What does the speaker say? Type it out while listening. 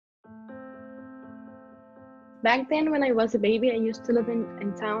Back then, when I was a baby, I used to live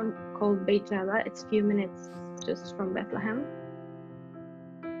in town called Beit Jala. It's a few minutes just from Bethlehem.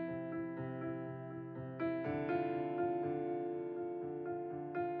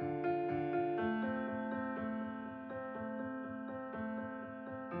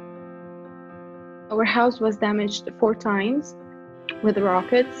 Our house was damaged 4 times with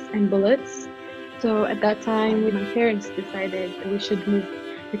rockets and bullets. So at that time, my parents decided we should move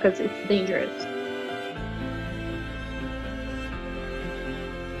because it's dangerous.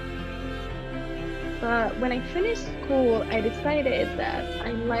 But when I finished school, I decided that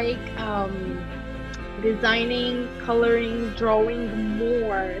I like designing, coloring, drawing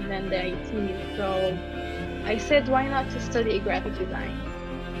more than the IT. So I said, why not to study graphic design?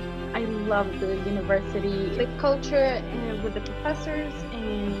 I love the university, the culture, and with the professors,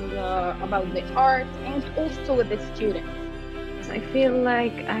 and about the art, and also with the students. I feel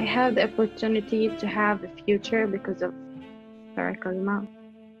like I have the opportunity to have a future because of Tariq Kalima.